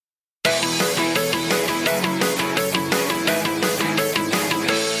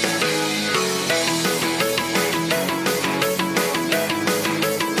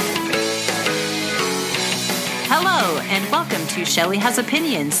and welcome to Shelley Has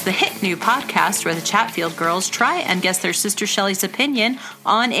Opinions, the hit new podcast where the Chatfield girls try and guess their sister Shelley's opinion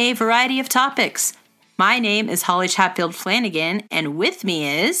on a variety of topics. My name is Holly Chatfield Flanagan, and with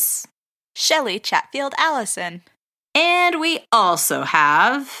me is... Shelley Chatfield Allison. And we also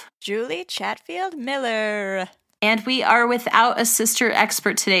have... Julie Chatfield Miller. And we are without a sister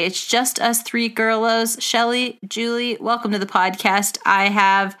expert today. It's just us three girlos. Shelley, Julie, welcome to the podcast. I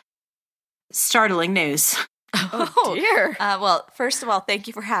have startling news. Oh dear. Well, first of all, thank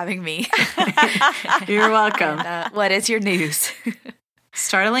you for having me. You're welcome. And, what is your news?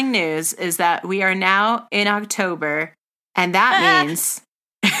 Startling news is that we are now in October, and that means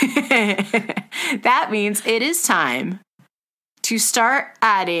it is time to start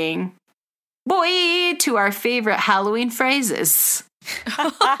adding boy to our favorite Halloween phrases.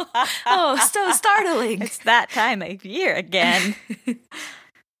 Oh, so startling. It's that time of year again.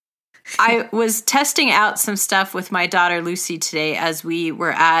 I was testing out some stuff with my daughter Lucy today as we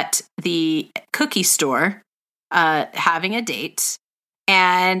were at the cookie store having a date.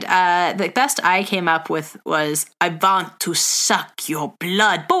 And the best I came up with was, I want to suck your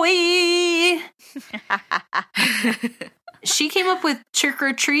blood, boy. She came up with trick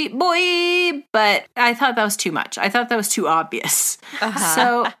or treat, boy, but I thought that was too much. I thought that was too obvious.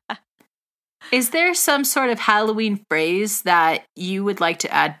 So is there some sort of Halloween phrase that you would like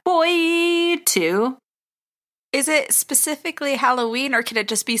to add boy to? Is it specifically Halloween, or can it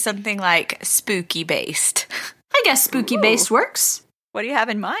just be something like spooky based? I guess spooky based works. What do you have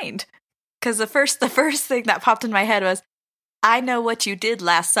in mind? Because the first thing that popped in my head was, I know what you did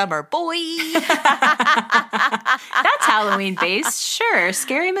last summer, boy. That's Halloween based. Sure.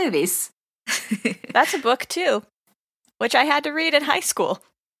 Scary movies. That's a book too, which I had to read in high school.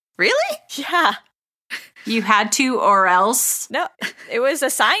 Really? Yeah. You had to, or else? No, it was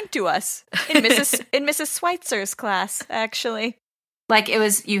assigned to us in Mrs. Schweitzer's class, actually. Like it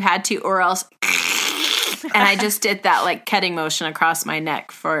was, you had to, or else. And I just did that like cutting motion across my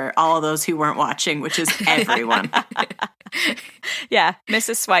neck for all of those who weren't watching, which is everyone. Yeah,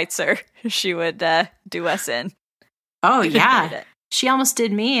 Mrs. Schweitzer. She would do us in. Oh, yeah. She almost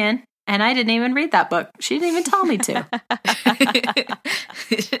did me in, and I didn't even read that book. She didn't even tell me to.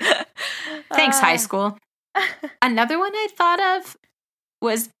 Thanks, high school. Another one I thought of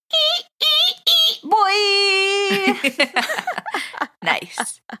was boy.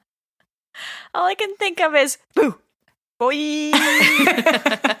 Nice. All I can think of is boo, boy.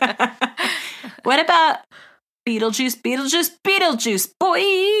 What about Beetlejuice, Beetlejuice, Beetlejuice,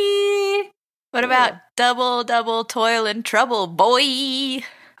 boy? What about double toil and trouble, boy?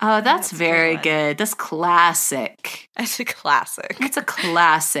 Oh, that's very good. That's classic. That's a classic. That's a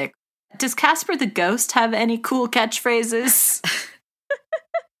classic. Does Casper the Ghost have any cool catchphrases?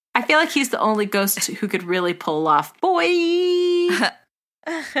 I feel like he's the only ghost who could really pull off boy.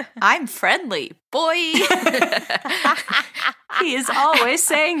 I'm friendly, boy. He is always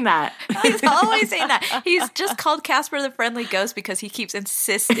saying that. He's always saying that. He's just called Casper the Friendly Ghost because he keeps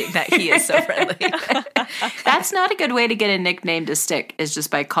insisting that he is so friendly. That's not a good way to get a nickname to stick, is just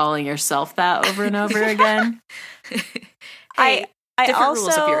by calling yourself that over and over again. I also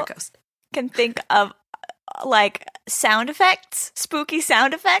rules if you're a ghost. Can think of like sound effects, spooky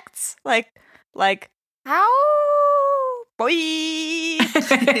sound effects, like ow, boy,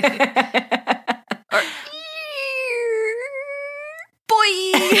 or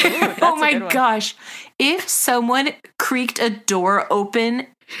boy. Oh my gosh. If someone creaked a door open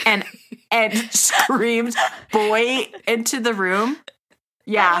and screamed boy into the room,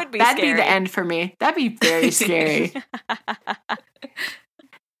 yeah, that'd be the end for me. That'd be very scary.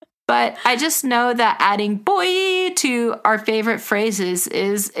 But I just know that adding boy to our favorite phrases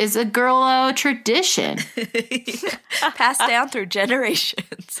is a girl tradition. Passed down through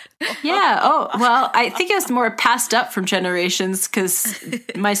generations. Yeah. Oh, well, I think it was more passed up from generations because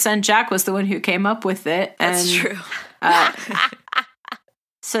my son Jack was the one who came up with it. That's true.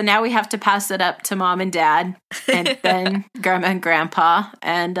 So now we have to pass it up to mom and dad, and then grandma and grandpa,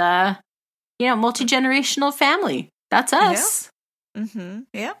 and multi-generational family. That's us. Yeah. Mm-hmm.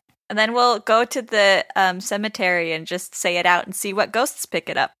 Yeah. And then we'll go to the cemetery and just say it out and see what ghosts pick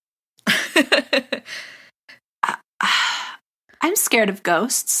it up. I'm scared of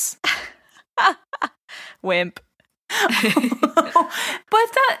ghosts. Wimp. I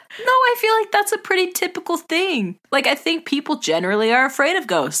feel like that's a pretty typical thing. Like, I think people generally are afraid of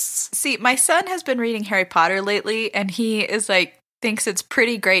ghosts. See, my son has been reading Harry Potter lately, and he is like, thinks it's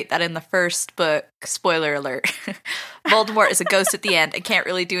pretty great that in the first book, spoiler alert, Voldemort is a ghost at the end and can't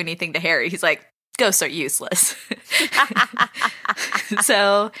really do anything to Harry. He's like, ghosts are useless.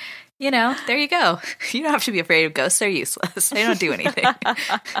 So there you go. You don't have to be afraid of ghosts. They're useless. They don't do anything.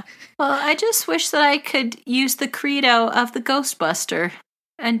 Well, I just wish that I could use the credo of the Ghostbuster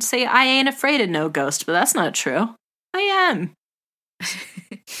and say I ain't afraid of no ghost, but that's not true. I am.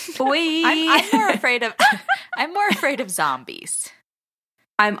 Boy. I'm more afraid of zombies.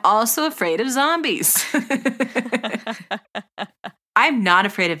 I'm also afraid of zombies. I'm not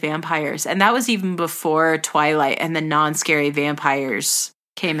afraid of vampires. And that was even before Twilight and the non-scary vampires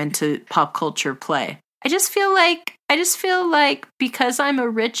came into pop culture play. I just feel like because I'm a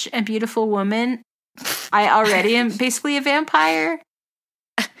rich and beautiful woman, I already am basically a vampire.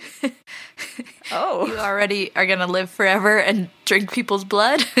 Oh. You already are going to live forever and drink people's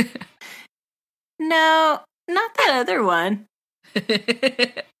blood? No, not that other one.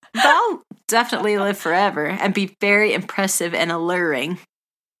 But I'll definitely live forever and be very impressive and alluring.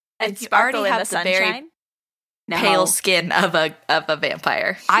 And you already have the very pale skin of a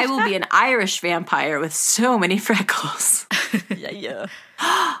vampire. I will be an Irish vampire with so many freckles. Yeah.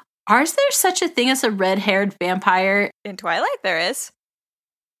 Is there such a thing as a red-haired vampire? In Twilight, there is.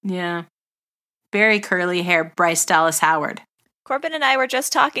 Yeah. Very curly hair, Bryce Dallas Howard. Corbin and I were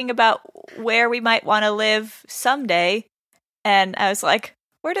just talking about where we might want to live someday. And I was like,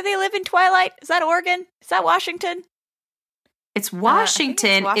 where do they live in Twilight? Is that Oregon? Is that Washington? It's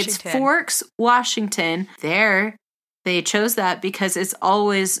Washington. It's Forks, Washington. There, they chose that because it's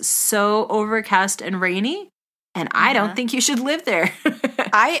always so overcast and rainy. And I don't think you should live there.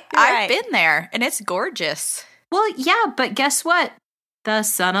 I've been there, and it's gorgeous. Well, yeah, but guess what? The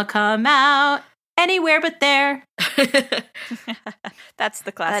sun'll come out anywhere but there. That's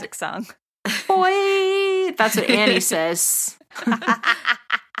the classic song. Boy, that's what Annie says.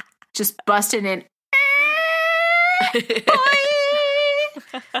 Just busting in.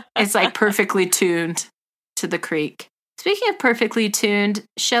 It's like perfectly tuned to the creek. Speaking of perfectly tuned,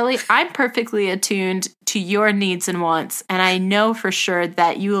 Shelley, I'm perfectly attuned to your needs and wants, and I know for sure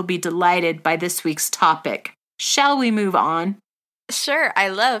that you will be delighted by this week's topic. Shall we move on? Sure, I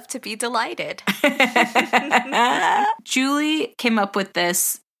love to be delighted. Julie came up with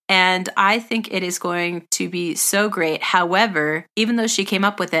this, and I think it is going to be so great. However, even though she came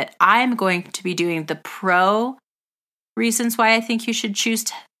up with it, I'm going to be doing the pro reasons why I think you should choose.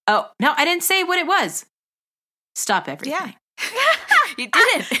 Oh, no, I didn't say what it was. Stop everything. Yeah. You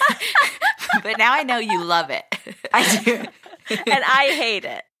didn't. But now I know you love it. I do. And I hate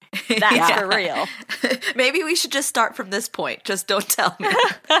it. That's for real. Maybe we should just start from this point. Just don't tell me.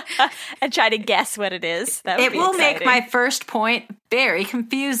 And try to guess what it is. It will make my first point very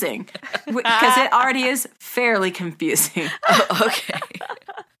confusing. Because it already is fairly confusing. Oh, okay.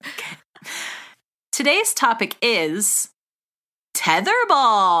 Today's topic is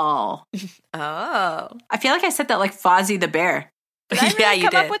tetherball. Oh. I feel like I said that like Fozzie the Bear. Did I really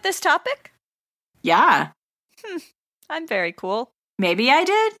come up with this topic? Yeah. I'm very cool. Maybe I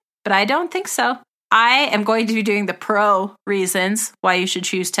did, but I don't think so. I am going to be doing the pro reasons why you should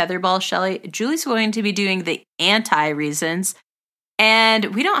choose tetherball, Shelley. Julie's going to be doing the anti reasons.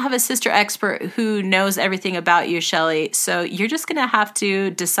 And we don't have a sister expert who knows everything about you, Shelley. So you're just going to have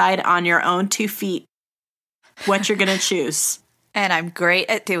to decide on your own 2 feet what you're going to choose. And I'm great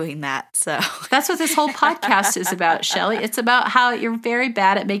at doing that. So that's what this whole podcast is about, Shelley. It's about how you're very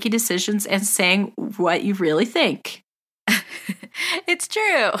bad at making decisions and saying what you really think. It's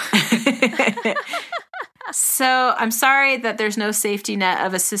true. So I'm sorry that there's no safety net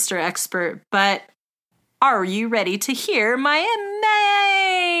of a sister expert, but are you ready to hear my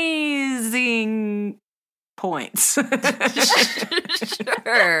amazing points?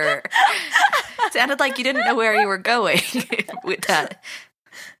 Sure. Sounded like you didn't know where you were going with that.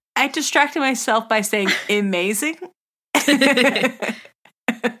 I distracted myself by saying amazing.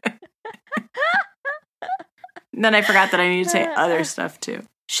 Then I forgot that I need to say other stuff too.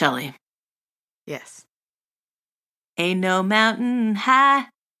 Shelley. Yes. Ain't no mountain high,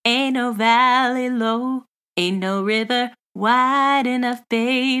 ain't no valley low, ain't no river wide enough,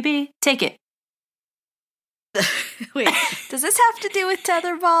 baby. Take it. Wait, does this have to do with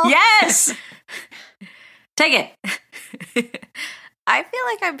tetherball? Yes! Take it. I feel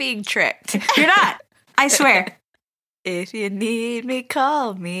like I'm being tricked. You're not. I swear. If you need me,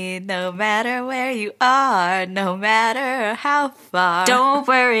 call me, no matter where you are, no matter how far. Don't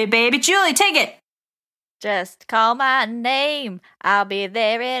worry, baby. Julie, take it. Just call my name. I'll be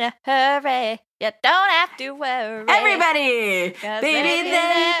there in a hurry. You don't have to worry. Everybody. Baby,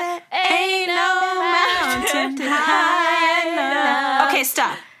 there ain't no mountain high enough. Okay,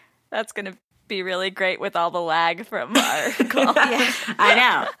 stop. That's going to be really great with all the lag from our call. Yeah, I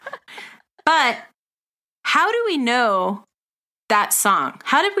know. But how do we know that song?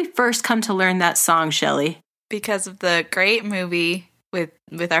 How did we first come to learn that song, Shelley? Because of the great movie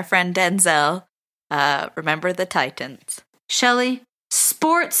with our friend Denzel, Remember the Titans. Shelley,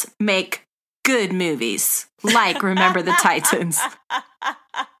 sports make good movies, like Remember the Titans.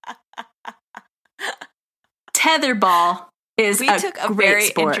 Tetherball is We took a great very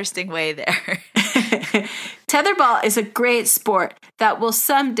sport. interesting way there. Tetherball is a great sport that will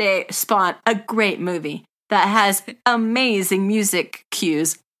someday spawn a great movie that has amazing music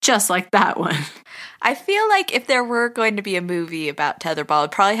cues, just like that one. I feel like if there were going to be a movie about tetherball,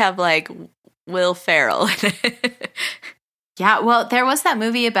 it'd probably have like Will Ferrell in it. Yeah, well, there was that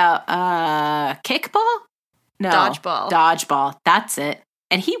movie about kickball? No. Dodgeball. That's it.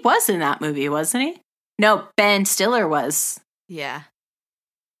 And he was in that movie, wasn't he? No, Ben Stiller was. Yeah.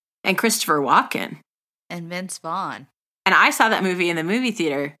 And Christopher Walken. And Vince Vaughn. And I saw that movie in the movie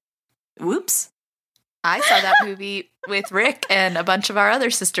theater. Whoops. I saw that movie with Rick and a bunch of our other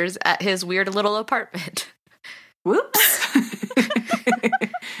sisters at his weird little apartment. Whoops.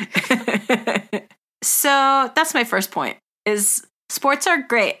 So that's my first point, is sports are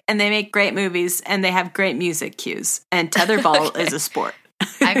great and they make great movies and they have great music cues. And tetherball is a sport.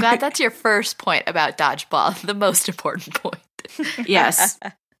 I'm glad that's your first point about dodgeball, the most important point. Yes.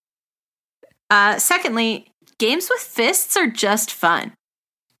 Secondly, games with fists are just fun.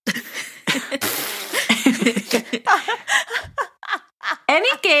 Any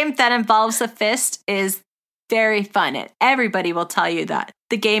game that involves a fist is very fun. And everybody will tell you that.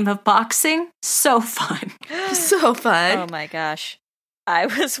 The game of boxing, so fun. So fun. Oh my gosh. I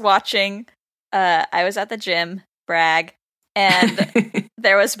was watching, I was at the gym, brag, and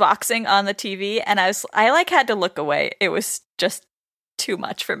there was boxing on the TV, and I like had to look away. It was just too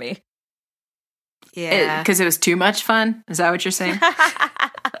much for me. Yeah. Because it was too much fun? Is that what you're saying?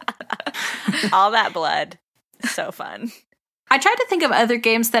 All that blood. So fun. I tried to think of other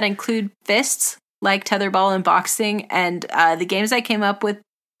games that include fists, like tetherball and boxing, and the games I came up with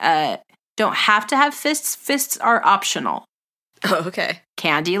don't have to have fists. Fists are optional. Oh, okay.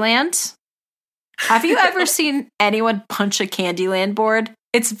 Candyland. Have you ever seen anyone punch a Candyland board?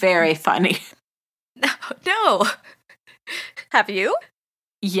 It's very funny. No. Have you?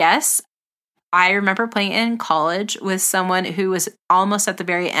 Yes. I remember playing it in college with someone who was almost at the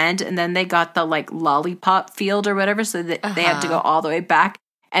very end, and then they got the like lollipop field or whatever, so that they had to go all the way back,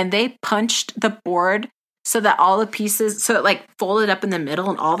 and they punched the board so that all the pieces, so it like folded up in the middle,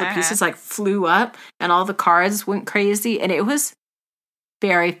 and all the pieces like flew up, and all the cards went crazy, and it was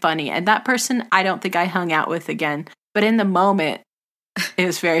very funny. And that person, I don't think I hung out with again, but in the moment, it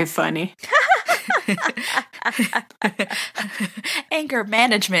was very funny. Anger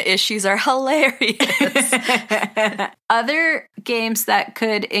management issues are hilarious. Other games that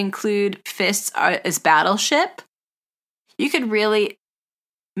could include fists is Battleship. You could really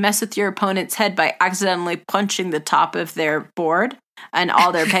mess with your opponent's head by accidentally punching the top of their board, and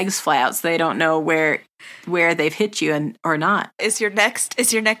all their pegs fly out, so they don't know where they've hit you or not. Is your next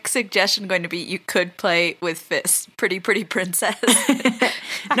suggestion going to be you could play with fists? Pretty princess.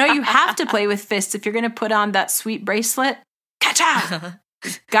 No, you have to play with fists if you're going to put on that sweet bracelet. Ka-chow!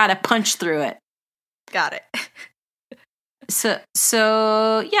 Gotta punch through it. Got it.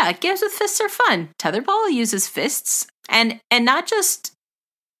 So yeah, games with fists are fun. Tetherball uses fists, and not just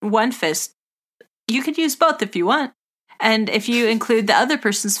one fist. You could use both if you want. And if you include the other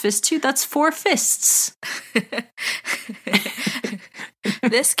person's fist too, that's 4 fists.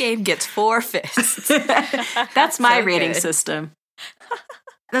 This game gets 4 fists. That's my So rating good. system.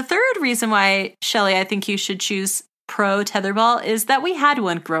 The third reason why, Shelley, I think you should choose pro tetherball is that we had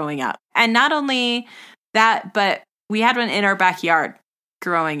one growing up. And not only that, but we had one in our backyard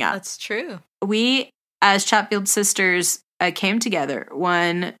growing up. That's true. We, as Chatfield sisters, came together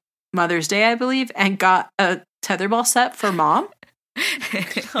one Mother's Day, I believe, and got a tetherball set for Mom.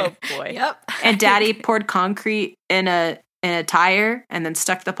 Oh boy. Yep. And Daddy poured concrete in a tire and then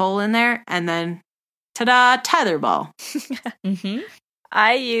stuck the pole in there, and then ta-da, tetherball. Mm-hmm.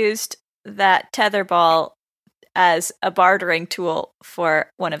 I used that tetherball as a bartering tool for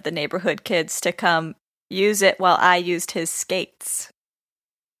one of the neighborhood kids to come use it while I used his skates.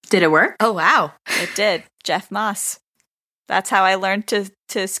 Did it work? Oh, wow. It did. Jeff Moss. That's how I learned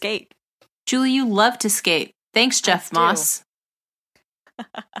to skate. Julie, you love to skate. Thanks, Jeff do. Moss.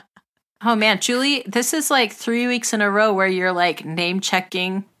 Oh man, Julie, this is like 3 weeks in a row where you're like name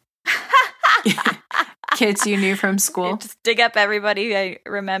checking kids you knew from school. Just dig up everybody I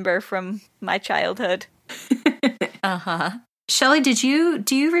remember from my childhood. Uh-huh. Shelley, do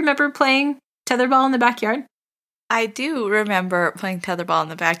you remember playing tetherball in the backyard? I do remember playing tetherball in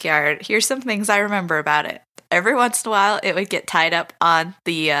the backyard. Here's some things I remember about it. Every once in a while, it would get tied up on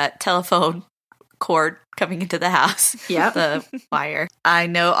the telephone cord coming into the house. Yep. The wire. I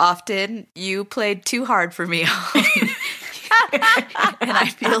know often you played too hard for me. And I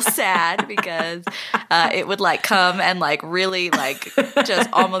feel sad because it would like come and like really like just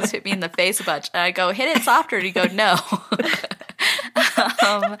almost hit me in the face a bunch. And I go, hit it softer. And you go, no.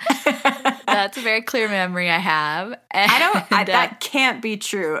 That's a very clear memory I have. And, that can't be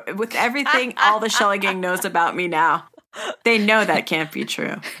true. With everything all the Shelley gang knows about me now, they know that can't be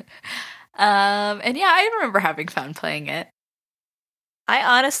true. And yeah, I remember having fun playing it.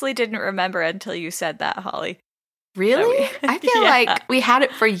 I honestly didn't remember until you said that, Holly. Really? I feel Yeah. like we had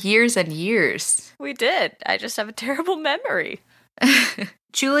it for years and years. We did. I just have a terrible memory.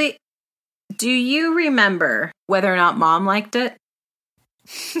 Julie, do you remember whether or not Mom liked it?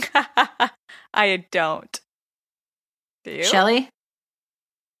 I don't. Do you? Shelley?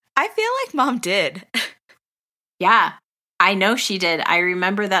 I feel like Mom did. Yeah, I know she did. I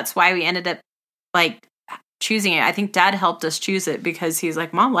remember that's why we ended up like choosing it. I think Dad helped us choose it because he's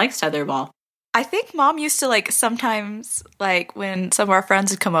like, Mom likes tetherball. I think Mom used to like sometimes like when some of our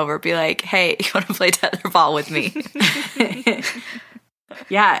friends would come over be like, hey, you want to play tetherball with me?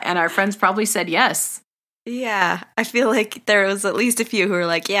 Yeah, and our friends probably said yes. Yeah, I feel like there was at least a few who were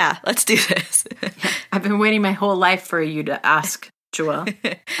like, yeah, let's do this. I've been waiting my whole life for you to ask, Joelle.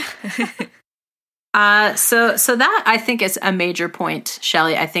 So that I think is a major point,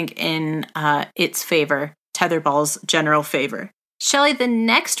 Shelley, I think in its favor, tetherball's general favor. Shelley, the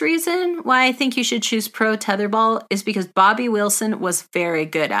next reason why I think you should choose pro tetherball is because Bobby Wilson was very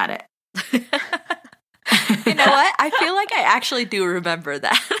good at it. You know what? I feel like I actually do remember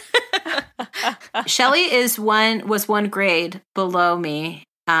that. Shelley was one grade below me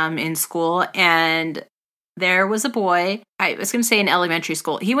in school, and there was a boy, I was going to say in elementary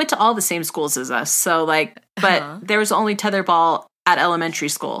school. He went to all the same schools as us, so like, but there was only tetherball at elementary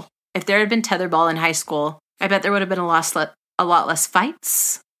school. If there had been tetherball in high school, I bet there would have been a lot less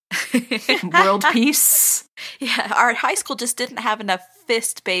fights, world peace. Yeah, our high school just didn't have enough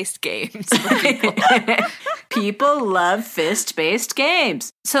fist-based games for people. People love fist-based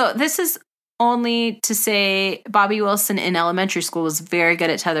games. So this is only to say Bobby Wilson in elementary school was very good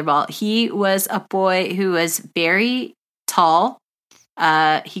at tetherball. He was a boy who was very tall.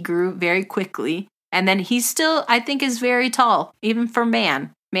 He grew very quickly. And then he still, I think, is very tall, even for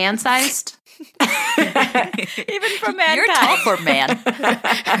man-sized. Even for mankind. You're tall for man.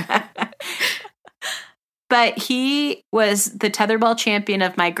 But he was the tetherball champion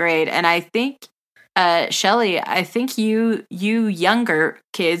of my grade, and I think, Shelley, I think you younger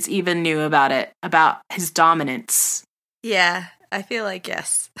kids even knew about it, about his dominance. Yeah, I feel like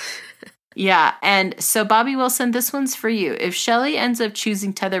yes. Yeah, and so Bobby Wilson, this one's for you. If Shelley ends up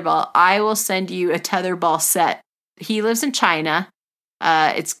choosing tetherball, I will send you a tetherball set. He lives in China.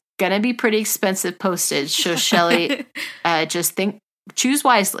 It's gonna be pretty expensive postage, so Shelley, just choose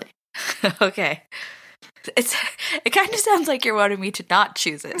wisely. Okay. It kind of sounds like you're wanting me to not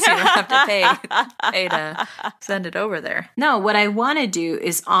choose it, so you don't have to pay to send it over there. No, what I want to do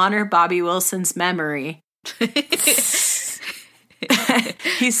is honor Bobby Wilson's memory. He's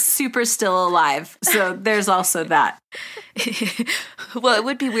super still alive, so there's also that. Well, it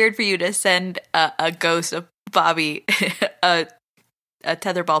would be weird for you to send a ghost of Bobby a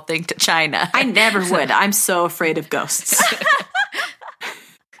tetherball thing to China. I never would. I'm so afraid of ghosts.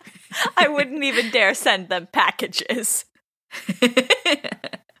 I wouldn't even dare send them packages.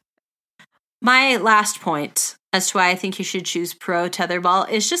 My last point as to why I think you should choose pro tetherball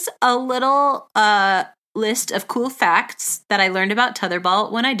is just a little list of cool facts that I learned about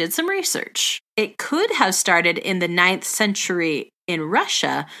tetherball when I did some research. It could have started in the 9th century in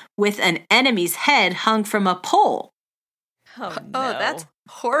Russia with an enemy's head hung from a pole. Oh, no. Oh, that's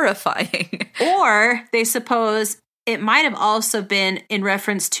horrifying. Or they suppose it might have also been in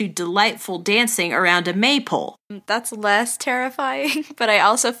reference to delightful dancing around a maypole. That's less terrifying, but I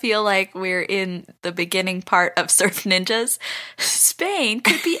also feel like we're in the beginning part of Surf Ninjas. Spain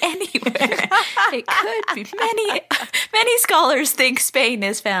could be anywhere. It could be. Many scholars think Spain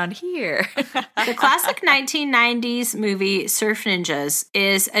is found here. The classic 1990s movie Surf Ninjas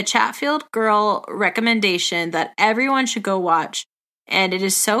is a Chatfield Girl recommendation that everyone should go watch. And it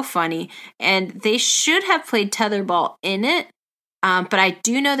is so funny. And they should have played tetherball in it. But I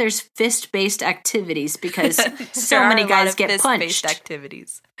do know there's fist-based activities because so many guys get punched.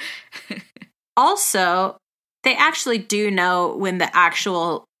 Activities. Also, they actually do know when the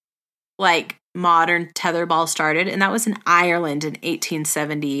actual, like, modern tetherball started. And that was in Ireland in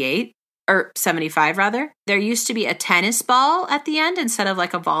 1878. or 75 rather, there used to be a tennis ball at the end instead of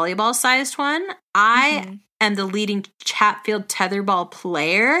like a volleyball sized one. I am the leading Chatfield tetherball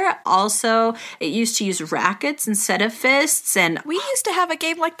player. Also, it used to use rackets instead of fists. And We used to have a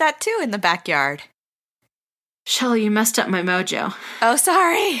game like that too in the backyard. Shelly, you messed up my mojo. Oh,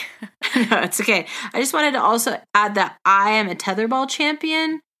 sorry. No, it's okay. I just wanted to also add that I am a tetherball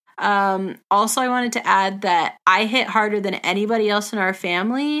champion. Also, I wanted to add that I hit harder than anybody else in our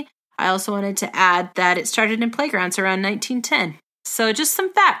family. I also wanted to add that it started in playgrounds around 1910. So just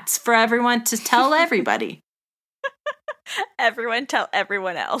some facts for everyone to tell everybody. Everyone tell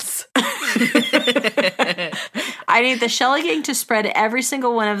everyone else. I need the Shelly Gang to spread every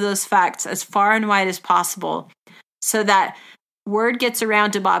single one of those facts as far and wide as possible so that word gets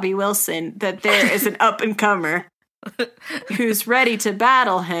around to Bobby Wilson that there is an up-and-comer who's ready to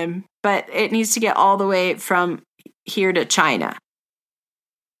battle him, but it needs to get all the way from here to China.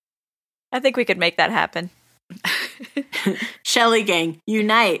 I think we could make that happen. Shelly Gang,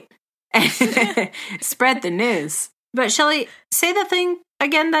 unite and spread the news. But Shelly, say the thing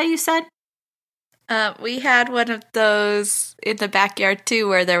again that you said. We had one of those in the backyard too,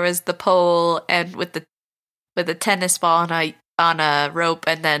 where there was the pole and with a tennis ball on a rope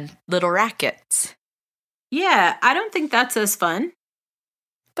and then little rackets. Yeah, I don't think that's as fun.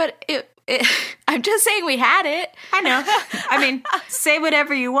 But I'm just saying we had it. I know. I mean, say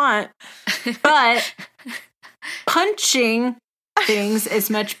whatever you want, but punching things is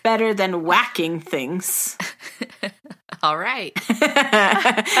much better than whacking things. All right.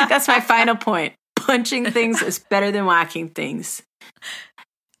 That's my final point. Punching things is better than whacking things.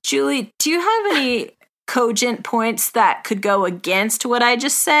 Julie, do you have any cogent points that could go against what I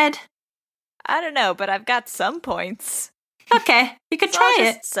just said? I don't know, but I've got some points. Okay, you could So try I'll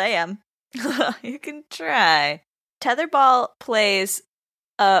it. just say them. You can try. Tetherball plays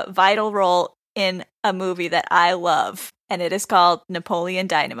a vital role in a movie that I love, and it is called Napoleon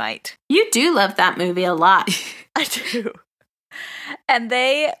Dynamite. You do love that movie a lot. I do. And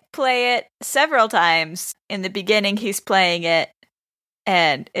they play it several times. In the beginning, he's playing it,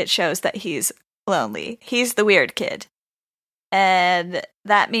 and it shows that he's lonely. He's the weird kid. And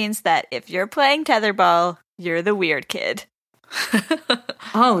that means that if you're playing tetherball, you're the weird kid.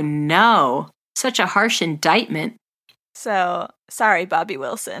 Oh no, such a harsh indictment. So, sorry, Bobby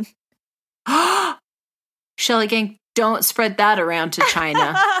Wilson. Shelly Gang, don't spread that around to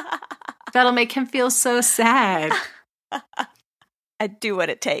China. That'll make him feel so sad. I do what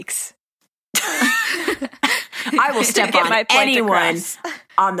it takes. I will step Get on my point anyone across.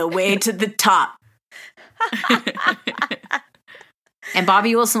 on the way to the top. And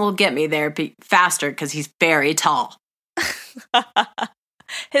Bobby Wilson will get me there faster because he's very tall.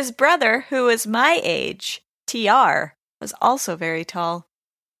 His brother, who is my age, TR, was also very tall.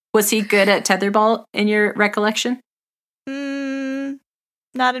 Was he good at tetherball in your recollection?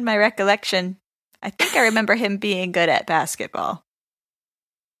 Not in my recollection. I think I remember him being good at basketball.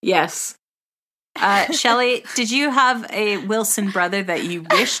 Yes. Shelly, did you have a Wilson brother that you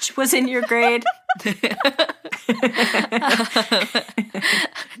wished was in your grade?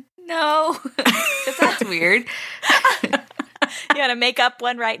 No, 'cause that's weird. You want to make up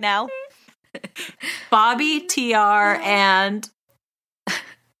one right now? Bobby, TR, and...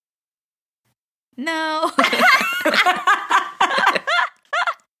 No.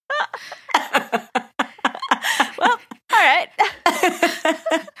 Well, all right.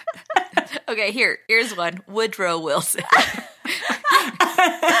 Okay, here's one. Woodrow Wilson.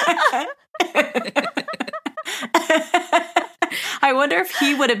 I wonder if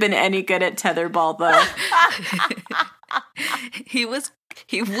he would have been any good at tetherball, though. He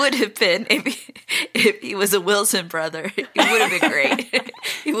would have been if he was a Wilson brother. He would have been great.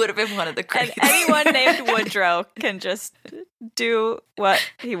 He would have been one of the And greats. anyone named Woodrow can just do what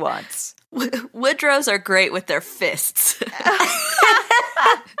he wants. Woodrows are great with their fists.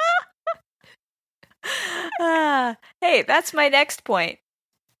 Hey, that's my next point.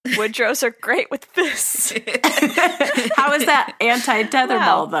 Woodrows are great with fists. How is that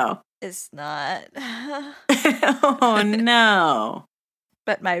anti-tetherball, though? It's not. Oh, no.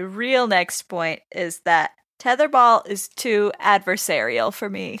 But my real next point is that tetherball is too adversarial for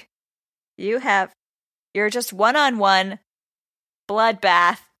me. You're just one-on-one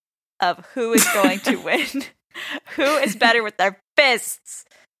bloodbath of who is going to win, who is better with their fists.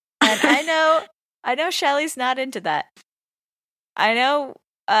 And I know Shelly's not into that. I know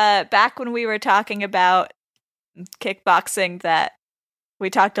back when we were talking about kickboxing that we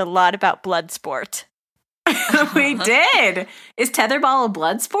talked a lot about blood sport. We did. Is tetherball a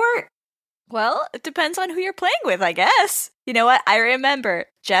blood sport? Well, it depends on who you're playing with, I guess. You know what? I remember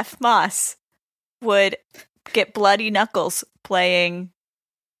Jeff Moss would get bloody knuckles playing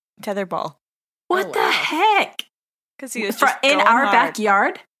tetherball. What the heck? Because he was in our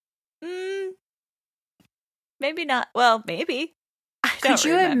backyard? Maybe not. Well, maybe. Could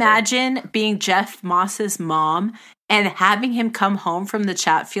you imagine being Jeff Moss's mom and having him come home from the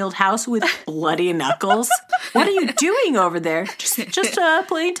Chatfield house with bloody knuckles? What are you doing over there? Just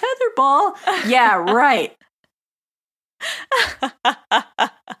playing tetherball. Yeah, right.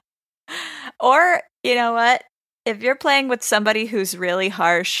 Or, you know what? If you're playing with somebody who's really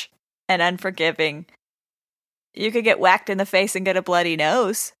harsh and unforgiving, you could get whacked in the face and get a bloody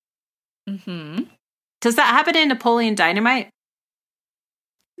nose. Mm-hmm. Does that happen in Napoleon Dynamite?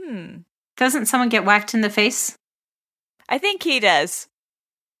 Doesn't someone get whacked in the face? I think he does,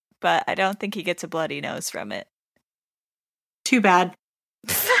 but I don't think he gets a bloody nose from it. Too bad.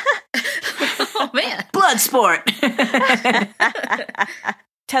 Oh, man. Blood sport.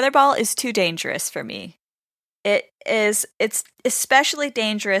 Tetherball is too dangerous for me. It's especially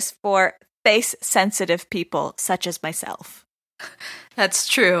dangerous for face-sensitive people such as myself. That's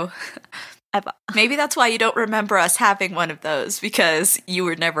true. Maybe that's why you don't remember us having one of those, because you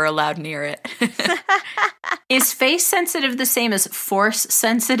were never allowed near it. Is face sensitive the same as force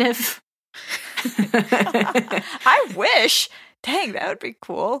sensitive? I wish. Dang, that would be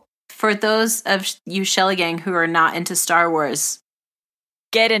cool. For those of you Shelly Gang who are not into Star Wars,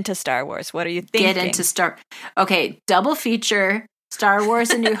 get into Star Wars. What are you thinking? Get into Okay, double feature Star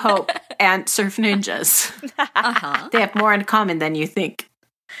Wars: A New Hope and Surf Ninjas. They have more in common than you think.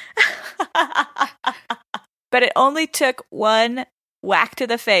 But it only took one whack to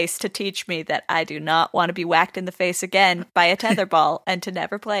the face to teach me that I do not want to be whacked in the face again by a tetherball and to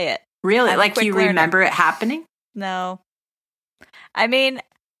never play it. Really? Like you remember it happening? No. I mean,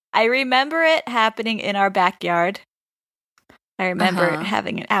 I remember it happening in our backyard. I remember it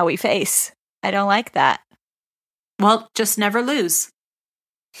having an owie face. I don't like that. Well, just never lose.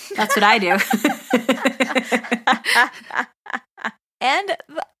 That's what I do. And,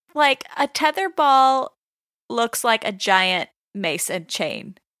 like, a tetherball looks like a giant mace and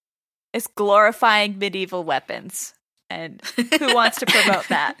chain. It's glorifying medieval weapons. And who wants to promote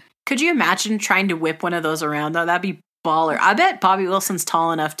that? Could you imagine trying to whip one of those around, though? That'd be baller. I bet Bobby Wilson's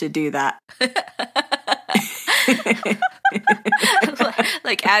tall enough to do that.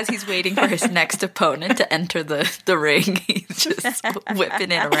 Like, as he's waiting for his next opponent to enter the ring, he's just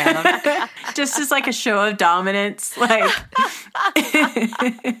whipping it around. Just as like a show of dominance. Like,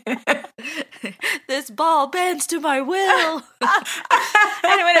 this ball bends to my will.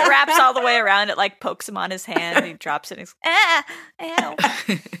 And when it wraps all the way around, it like pokes him on his hand and he drops it and he's, ow.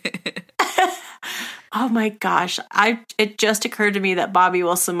 Oh my gosh. It just occurred to me that Bobby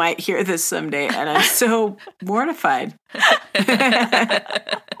Wilson might hear this someday, and I'm so mortified.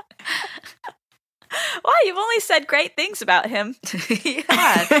 Well, you've only said great things about him.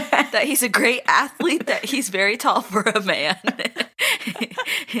 Yeah, that he's a great athlete, that he's very tall for a man, that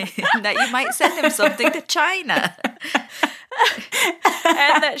you might send him something to China.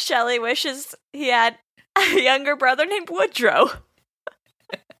 And that Shelley wishes he had a younger brother named Woodrow.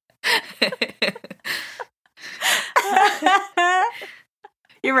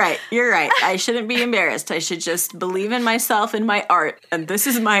 You're right. I shouldn't be embarrassed. I should just believe in myself and my art, and this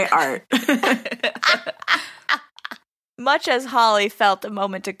is my art. Much as Holly felt a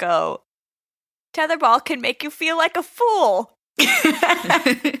moment ago, tetherball can make you feel like a fool.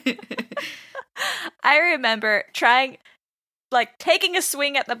 I remember taking a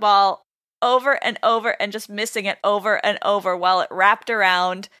swing at the ball over and over and just missing it over and over while it wrapped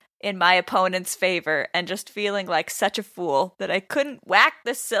around in my opponent's favor, and just feeling like such a fool that I couldn't whack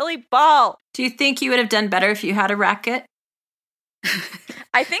the silly ball. Do you think you would have done better if you had a racket?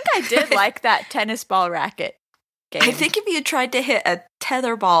 I think I did like that tennis ball racket game. I think if you tried to hit a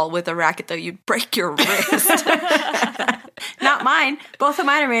tether ball with a racket, though, you'd break your wrist. Not mine. Both of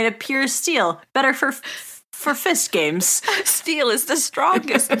mine are made of pure steel. Better for fist games. Steel is the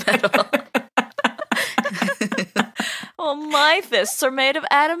strongest metal. Well, my fists are made of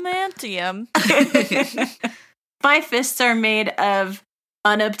adamantium. My fists are made of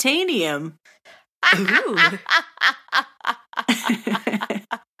unobtainium. Ooh.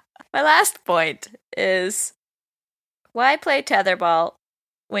 My last point is, why play tetherball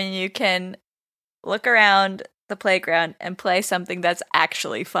when you can look around the playground and play something that's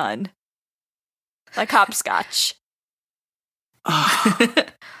actually fun? Like hopscotch. Oh.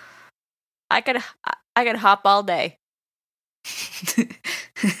 I could hop all day.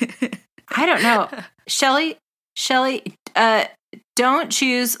 I don't know. Shelly, don't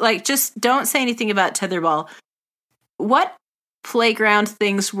choose, like, just don't say anything about tetherball. What playground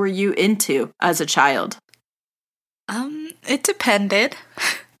things were you into as a child? It depended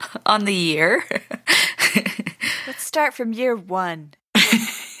on the year. Let's start from year 1.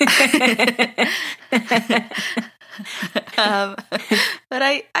 But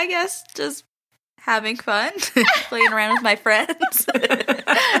I guess just having fun, playing around with my friends.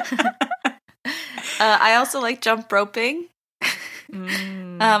 I also like jump roping,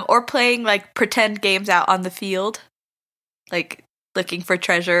 or playing like pretend games out on the field, like looking for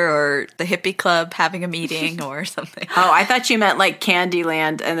treasure or the hippie club having a meeting or something. Oh, I thought you meant like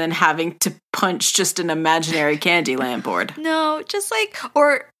Candyland and then having to punch just an imaginary Candyland board. No, just like,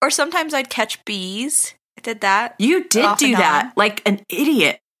 or sometimes I'd catch bees. I did that. You did do that, like an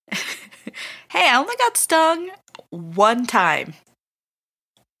idiot. Hey, I only got stung one time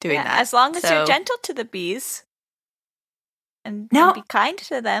doing that. As long as you're gentle to the bees and be kind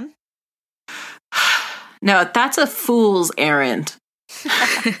to them. No, that's a fool's errand.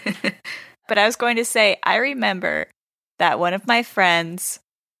 But I was going to say, I remember that one of my friends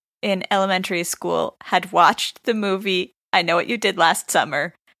in elementary school had watched the movie I Know What You Did Last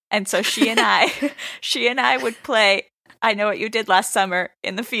Summer. And so she and I would play I Know What You Did Last Summer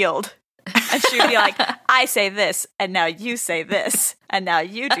in the field. And she would be like, I say this, and now you say this, and now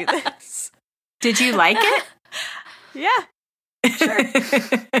you do this. Did you like it? Yeah. Sure.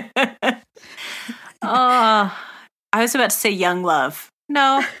 Oh, I was about to say Young Love.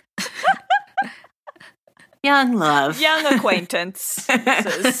 No. Young Love. Young acquaintance.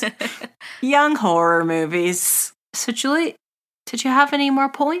 Young horror movies. So, Julie, did you have any more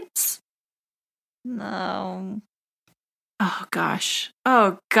points? No. Oh, gosh.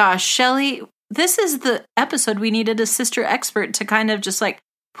 Shelley, this is the episode we needed a sister expert to kind of just like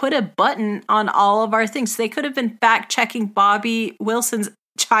put a button on all of our things. They could have been fact checking Bobby Wilson's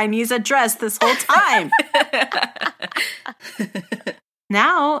Chinese address this whole time.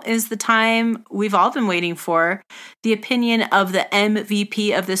 Now is the time we've all been waiting for. The opinion of the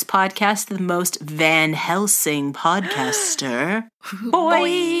MVP of this podcast, the most Van Helsing podcaster.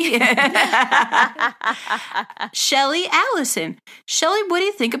 Boy! Shelley Allison. Shelley, what do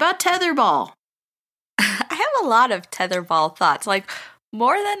you think about tetherball? I have a lot of tetherball thoughts, like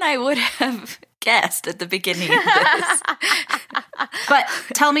more than I would have guessed at the beginning of this. But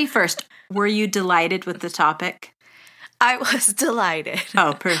tell me first, were you delighted with the topic? I was delighted.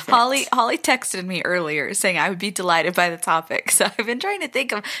 Oh, perfect. Holly texted me earlier saying I would be delighted by the topic. So I've been trying to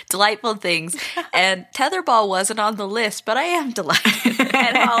think of delightful things, and tetherball wasn't on the list, but I am delighted.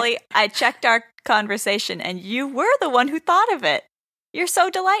 And Holly, I checked our conversation, and you were the one who thought of it. You're so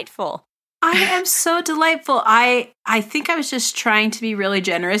delightful. I am so delightful. I think I was just trying to be really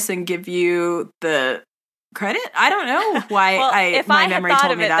generous and give you the credit. I don't know why. Well, if my I had memory thought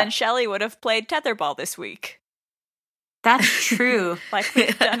told of me it, that. then Shelley would have played tetherball this week. That's true. Like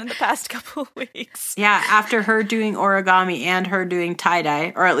we've done in the past couple of weeks. Yeah, after her doing origami and her doing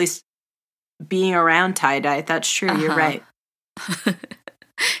tie-dye, or at least being around tie-dye. That's true. You're right.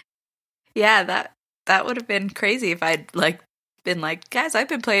 Yeah, that would have been crazy if I'd been like, guys, I've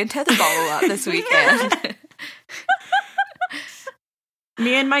been playing tetherball a lot this weekend.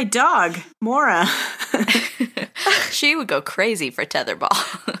 Me and my dog, Mora. She would go crazy for tetherball.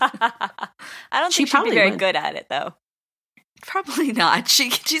 I don't think she'd be very good at it, though. Probably not.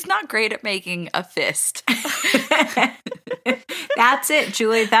 She's not great at making a fist. That's it,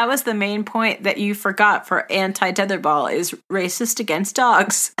 Julie. That was the main point that you forgot for anti-tetherball is racist against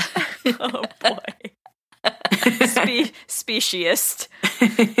dogs. Oh, boy. Speciest.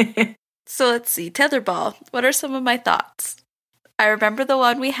 So let's see. Tetherball. What are some of my thoughts? I remember the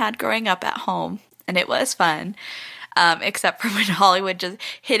one we had growing up at home, and it was fun. Except for when Hollywood just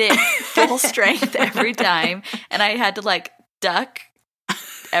hit it full strength every time, and I had to duck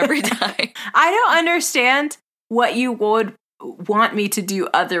every time. I don't understand what you would want me to do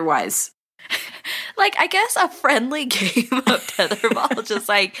otherwise. I guess a friendly game of tetherball, just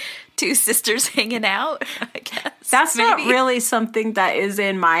two sisters hanging out, I guess. That's maybe not really something that is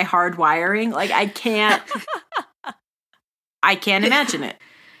in my hard wiring. I can't imagine it.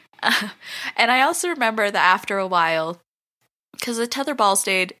 And I also remember that after a while, because the tetherball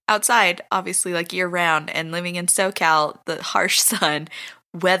stayed outside, obviously, year round, and living in SoCal, the harsh sun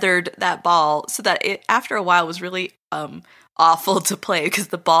weathered that ball so that it, after a while, was really awful to play because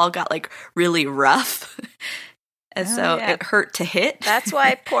the ball got really rough. And it hurt to hit. That's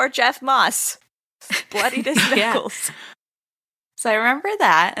why poor Jeff Moss bloodied his knuckles. Yeah. So I remember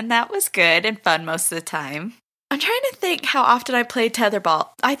that, and that was good and fun most of the time. I'm trying to think how often I played tetherball.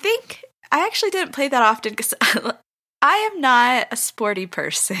 I think I actually didn't play that often because I am not a sporty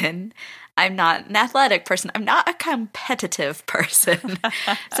person. I'm not an athletic person. I'm not a competitive person.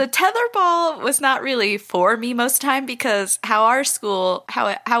 So tetherball was not really for me most of the time because how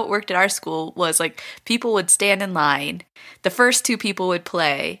it worked at our school was like people would stand in line. The first two people would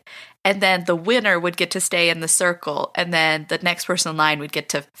play, and then the winner would get to stay in the circle, and then the next person in line would get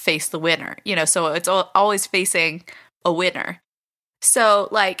to face the winner. So it's always facing a winner. So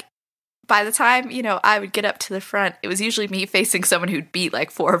like by the time, I would get up to the front, it was usually me facing someone who'd beat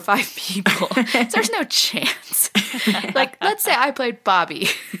like 4 or 5 people. So there's no chance. Like, let's say I played Bobby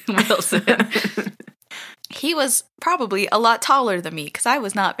Wilson. He was probably a lot taller than me because I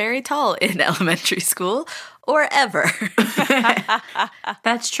was not very tall in elementary school or ever.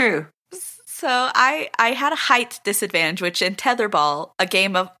 That's true. So I had a height disadvantage, which in tetherball, a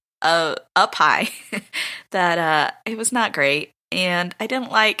game of up high, that it was not great. And I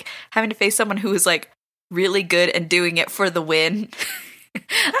didn't like having to face someone who was like really good and doing it for the win.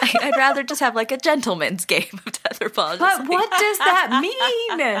 I'd rather just have like a gentleman's game of tetherball. But what does that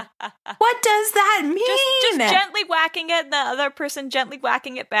mean? What does that mean? Just gently whacking it, and the other person gently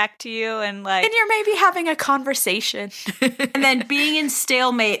whacking it back to you, and like, and you're maybe having a conversation, and then being in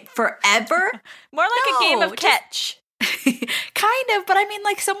stalemate forever. More like a game of catch. Kind of, but I mean,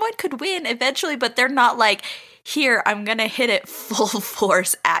 like, someone could win eventually, but they're not like, here, I'm gonna hit it full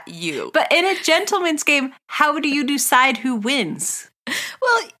force at you. But in a gentleman's game, how do you decide who wins?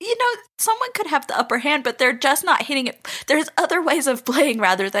 Well, someone could have the upper hand, but they're just not hitting it. There's other ways of playing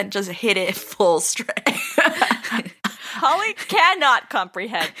rather than just hit it full strength. Holly cannot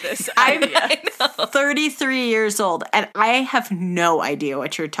comprehend this idea. I'm 33 years old, and I have no idea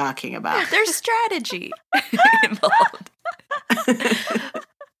what you're talking about. There's strategy involved.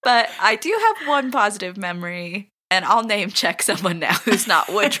 But I do have one positive memory, and I'll name check someone now who's not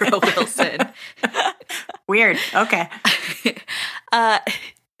Woodrow Wilson. Weird. Okay.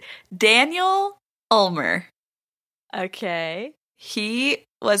 Daniel Ulmer. Okay. He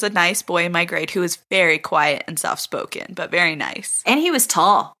was a nice boy in my grade who was very quiet and soft-spoken, but very nice. And he was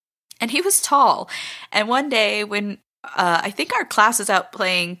tall. And one day when I think our class was out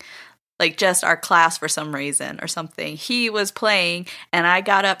playing, like just our class for some reason or something, he was playing, and I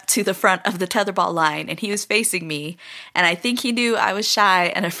got up to the front of the tetherball line, and he was facing me, and I think he knew I was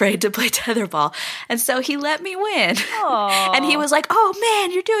shy and afraid to play tetherball, and so he let me win. Aww. And he was like, "Oh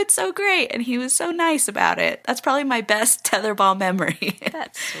man, you're doing so great," and he was so nice about it. That's probably my best tetherball memory.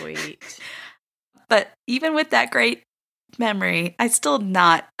 That's sweet. But even with that great memory, I'm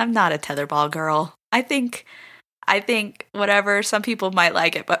not a tetherball girl. I think whatever, some people might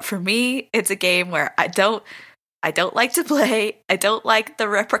like it, but for me, it's a game where I don't like to play. I don't like the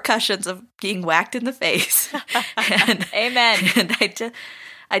repercussions of being whacked in the face. And, Amen. And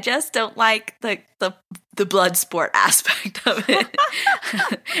I just don't like the blood sport aspect of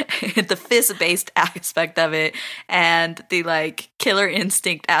it, the fist-based aspect of it, and the like killer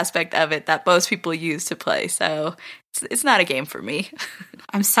instinct aspect of it that most people use to play. So it's not a game for me.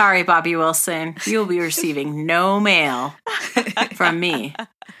 I'm sorry, Bobby Wilson. You'll be receiving no mail from me.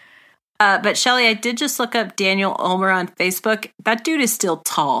 But Shelly, I did just look up Daniel Ulmer on Facebook. That dude is still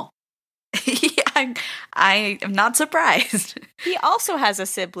tall. Yeah, I am not surprised. He also has a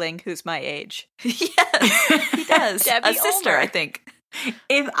sibling who's my age. Yes, he does. Debbie a sister, Ulmer. I think.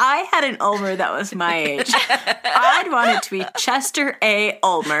 If I had an Ulmer that was my age, I'd want it to be Chester A.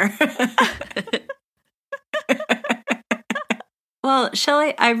 Ulmer. Well,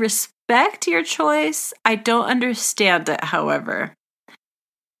 Shelly, I respect your choice. I don't understand it, however.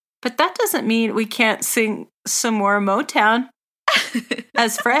 But that doesn't mean we can't sing some more Motown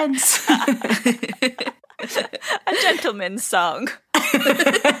as friends. A gentleman's song.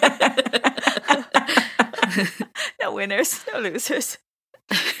 No winners, no losers.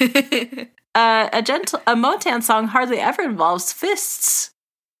 A Motown song hardly ever involves fists.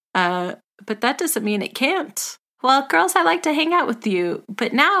 But that doesn't mean it can't. Well, girls, I like to hang out with you,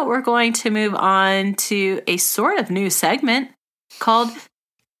 but now we're going to move on to a sort of new segment called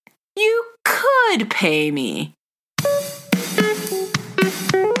You Could Pay Me.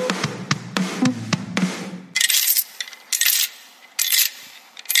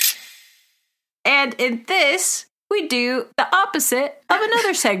 And in this, we do the opposite of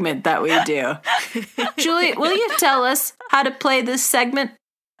another segment that we do. Julie, will you tell us how to play this segment?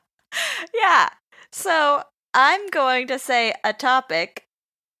 Yeah. So I'm going to say a topic,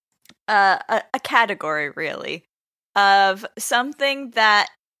 a category, really, of something that,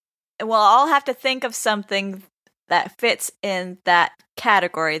 well, I'll have to think of something that fits in that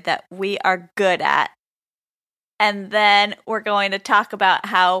category that we are good at. And then we're going to talk about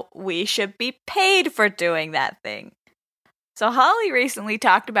how we should be paid for doing that thing. So Holly recently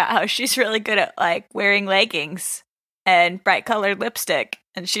talked about how she's really good at like wearing leggings and bright colored lipstick,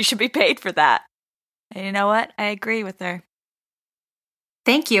 and she should be paid for that. And you know what? I agree with her.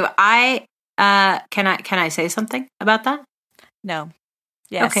 Thank you. I can I say something about that? No.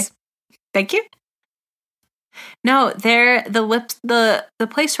 Yes. Okay. Thank you. No, the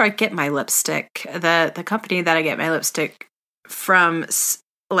place where I get my lipstick, the company that I get my lipstick from,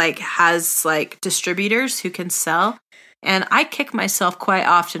 like has like distributors who can sell. And I kick myself quite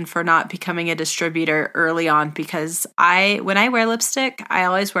often for not becoming a distributor early on, because when I wear lipstick, I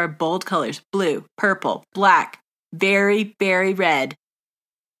always wear bold colors: blue, purple, black, very, very red.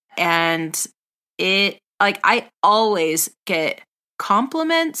 And I always get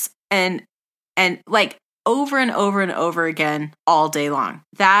compliments and like over and over and over again all day long.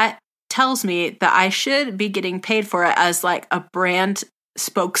 That tells me that I should be getting paid for it as like a brand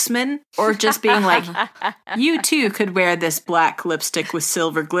spokesman, or just being like, you too could wear this black lipstick with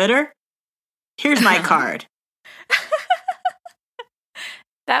silver glitter. Here's my card.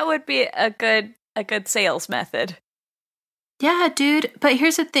 That would be a good sales method. Yeah, dude. But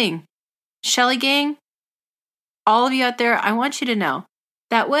here's the thing, Shelly gang, all of you out there, I want you to know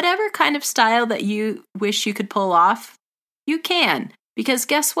that whatever kind of style that you wish you could pull off, you can. Because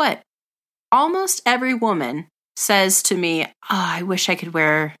guess what? Almost every woman says to me, oh, I wish I could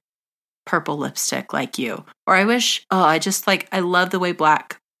wear purple lipstick like you. Or I love the way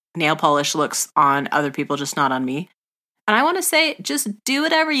black nail polish looks on other people, just not on me. And I want to say, just do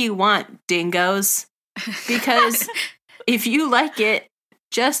whatever you want, dingoes. Because if you like it,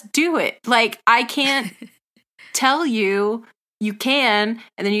 just do it. Like, I can't tell you can,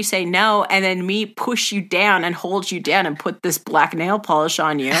 and then you say no, and then me push you down and hold you down and put this black nail polish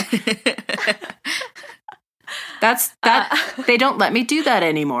on you. They don't let me do that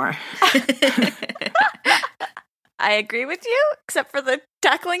anymore. I agree with you, except for the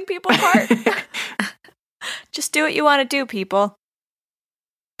tackling people part. Just do what you want to do, people.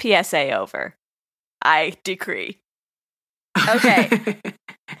 PSA over. I decree. Okay.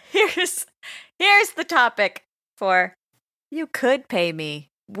 Here's the topic for You Could Pay Me.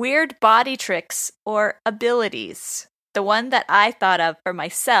 Weird body tricks or abilities. The one that I thought of for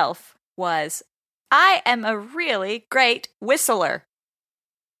myself was, I am a really great whistler.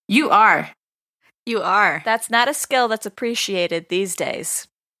 You are. You are. That's not a skill that's appreciated these days.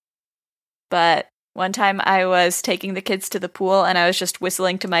 But one time I was taking the kids to the pool and I was just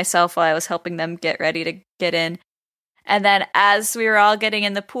whistling to myself while I was helping them get ready to get in. And then as we were all getting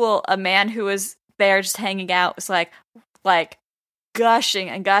in the pool, a man who was there just hanging out was like gushing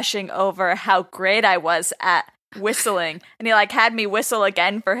and gushing over how great I was at whistling. And he like had me whistle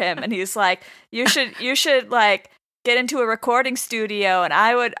again for him. And he's like, you should like get into a recording studio, and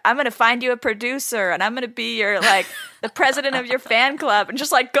I'm going to find you a producer, and I'm going to be your like the president of your fan club, and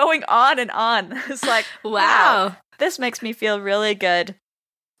just like going on and on. It's like, wow, this makes me feel really good,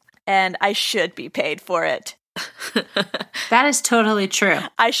 and I should be paid for it. That is totally true.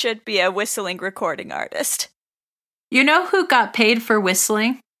 I should be a whistling recording artist. You know who got paid for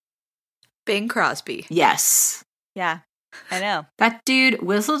whistling? Bing Crosby. Yes. Yeah, I know. That dude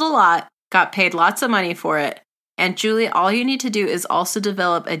whistled a lot, got paid lots of money for it. And Julie, all you need to do is also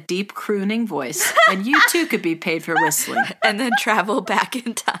develop a deep crooning voice, and you too could be paid for whistling. And then travel back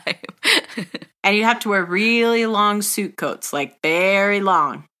in time. And you'd have to wear really long suit coats, like very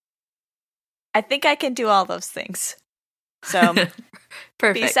long. I think I can do all those things. So,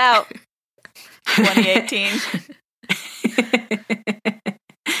 Perfect. Peace out, 2018.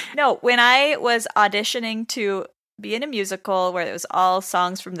 No, when I was auditioning to be in a musical where it was all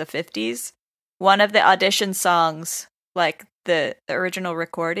songs from the 50s, one of the audition songs, like the original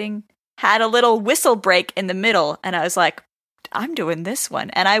recording, had a little whistle break in the middle. And I was like, I'm doing this one.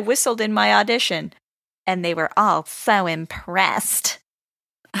 And I whistled in my audition. And they were all so impressed.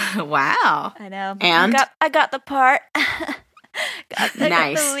 Wow. I know. And? I got the part. Got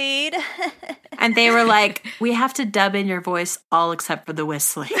Nice. the lead. And they were like, we have to dub in your voice all except for the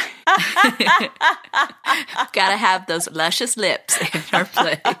whistling. Gotta have those luscious lips in our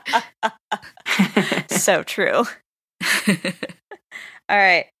play. So true. All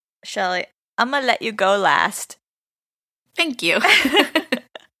right, Shelly, I'm going to let you go last. Thank you.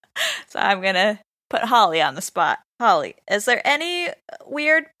 So I'm going to put Holly on the spot. Holly, is there any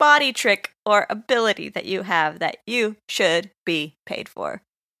weird body trick or ability that you have that you should be paid for?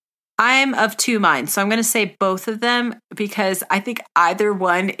 I'm of two minds, so I'm going to say both of them because I think either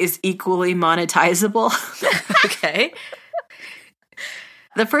one is equally monetizable. Okay.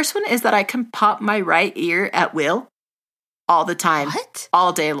 The first one is that I can pop my right ear at will all the time. What?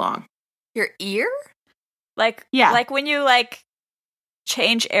 All day long. Your ear? Like when you like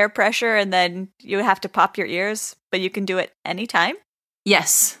change air pressure and then you have to pop your ears, but you can do it anytime?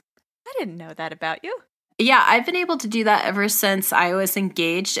 Yes. I didn't know that about you. Yeah, I've been able to do that ever since I was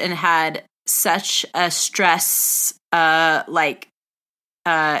engaged and had such a stress, head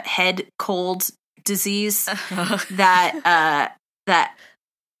cold disease that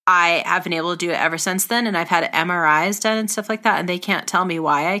I have been able to do it ever since then. And I've had MRIs done and stuff like that, and they can't tell me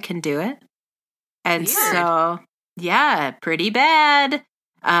why I can do it. And Weird. so, yeah, pretty bad.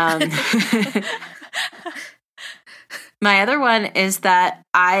 My other one is that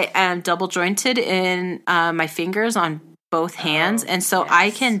I am double jointed in my fingers on both hands. And so I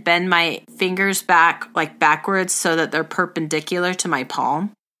can bend my fingers back, like backwards, so that they're perpendicular to my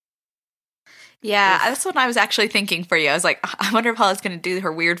palm. Yeah, that's what I was actually thinking for you. I was like, I wonder if Holly's going to do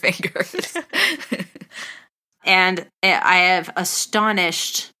her weird fingers. And I have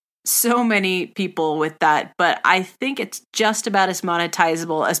astonished so many people with that, but I think it's just about as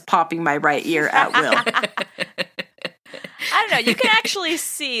monetizable as popping my right ear at will. I don't know. You can actually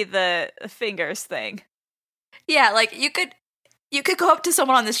see the fingers thing. Yeah, like you could go up to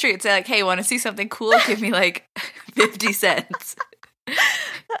someone on the street and say like, "Hey, want to see something cool? Give me like 50 cents."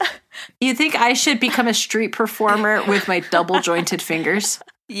 You think I should become a street performer with my double jointed fingers?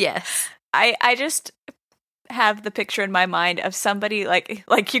 Yes. I just have the picture in my mind of somebody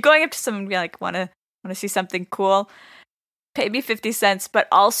like you going up to someone and be like, want to see something cool? Pay me 50 cents, but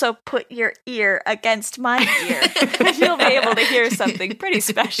also put your ear against my ear. And you'll be able to hear something pretty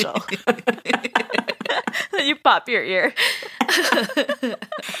special. Then you pop your ear.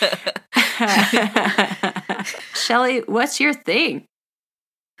 Shelly, what's your thing?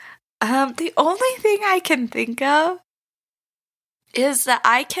 The only thing I can think of is that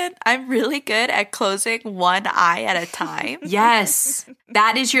I'm really good at closing one eye at a time. Yes,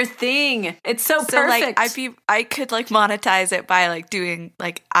 that is your thing. It's so perfect. Like I could like monetize it by like doing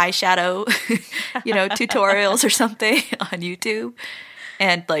like eyeshadow, tutorials or something on YouTube,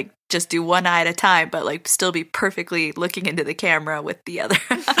 and like just do one eye at a time, but like still be perfectly looking into the camera with the other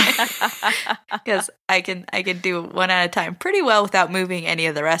eye. Because I can do one at a time pretty well without moving any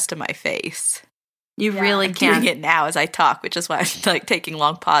of the rest of my face. You really I'm can. doing it now as I talk, which is why I'm like taking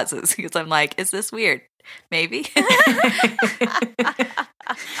long pauses, because I'm like, is this weird? Maybe.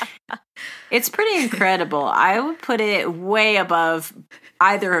 It's pretty incredible. I would put it way above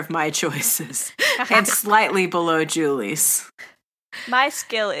either of my choices and slightly below Julie's. My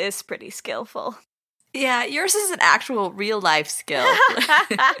skill is pretty skillful. Yeah, yours is an actual real life skill.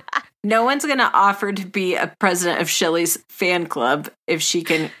 No one's going to offer to be a president of Shelly's fan club if she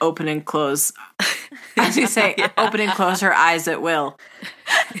can open and close, as you say, open and close her eyes at will.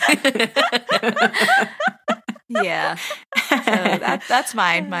 Yeah. So that's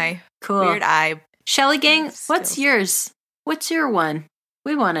mine, my Cool. weird eye. Shelly Gang, what's yours? What's your one?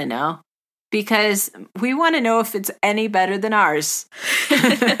 We want to know. Because we want to know if it's any better than ours.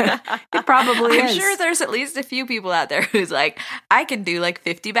 It probably is. I'm sure there's at least a few people out there who's like, I can do like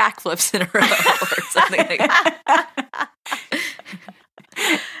 50 backflips in a row or something like that.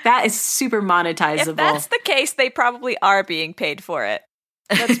 That is super monetizable. If that's the case, they probably are being paid for it.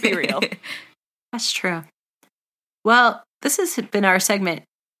 Let's be real. That's true. Well, this has been our segment.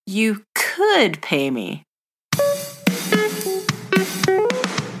 You could pay me.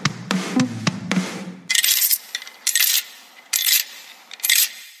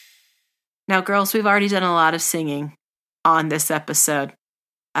 Now, girls, we've already done a lot of singing on this episode.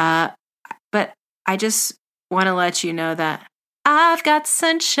 But I just want to let you know that I've got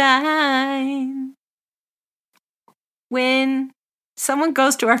sunshine. When someone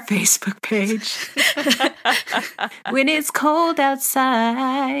goes to our Facebook page, when it's cold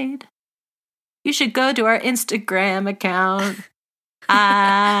outside, you should go to our Instagram account.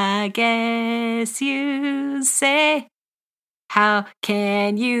 I guess you say, how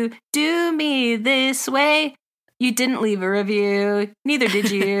can you do me this way? You didn't leave a review. Neither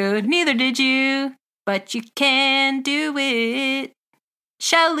did you. Neither did you. But you can do it.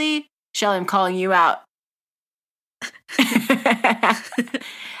 Shelly. Shelly, I'm calling you out.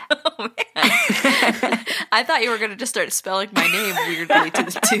 Oh, man. I thought you were going to just start spelling my name weirdly to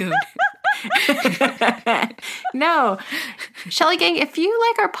the tune. No. Shelly Gang, if you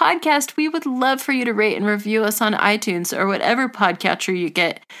like our podcast, we would love for you to rate and review us on iTunes or whatever podcatcher you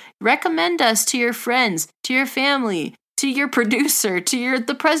get. Recommend us to your friends, to your family, to your producer, to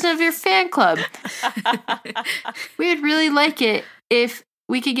the president of your fan club. We would really like it if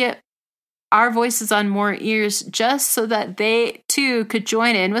we could get our voices on more ears just so that they too could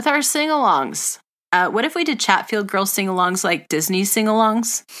join in with our sing-alongs. What if we did Chatfield Girl sing-alongs like Disney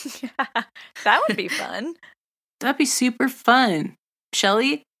sing-alongs? That would be fun. That'd be super fun.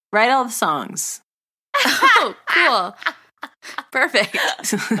 Shelly, write all the songs. Oh, cool. Perfect.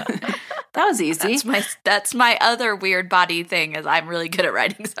 That was easy. That's my other weird body thing is I'm really good at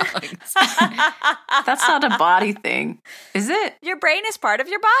writing songs. That's not a body thing, is it? Your brain is part of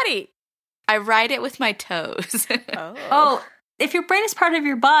your body. I write it with my toes. Oh, if your brain is part of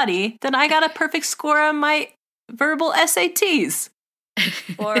your body, then I got a perfect score on my verbal SATs.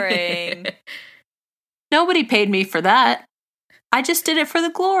 Boring. Nobody paid me for that. I just did it for the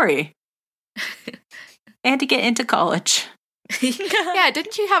glory. And to get into college. Yeah,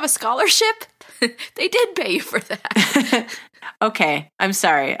 didn't you have a scholarship? They did pay you for that. Okay, I'm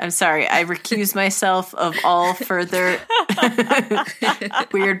sorry. I recuse myself of all further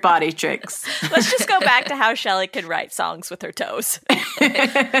weird body tricks. Let's just go back to how Shelly can write songs with her toes.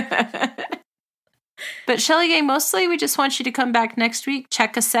 But Shelly Gang, mostly we just want you to come back next week.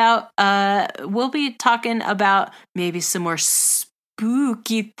 Check us out. We'll be talking about maybe some more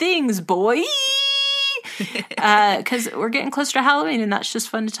spooky things, boy. Because we're getting closer to Halloween, and that's just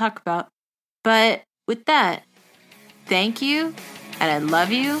fun to talk about. But with that, thank you, and I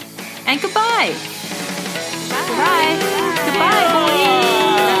love you, and goodbye. Bye. Goodbye, boy.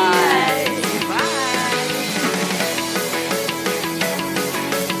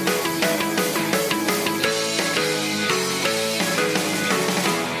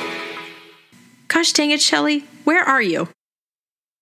 Gosh dang it, Shelly. Where are you?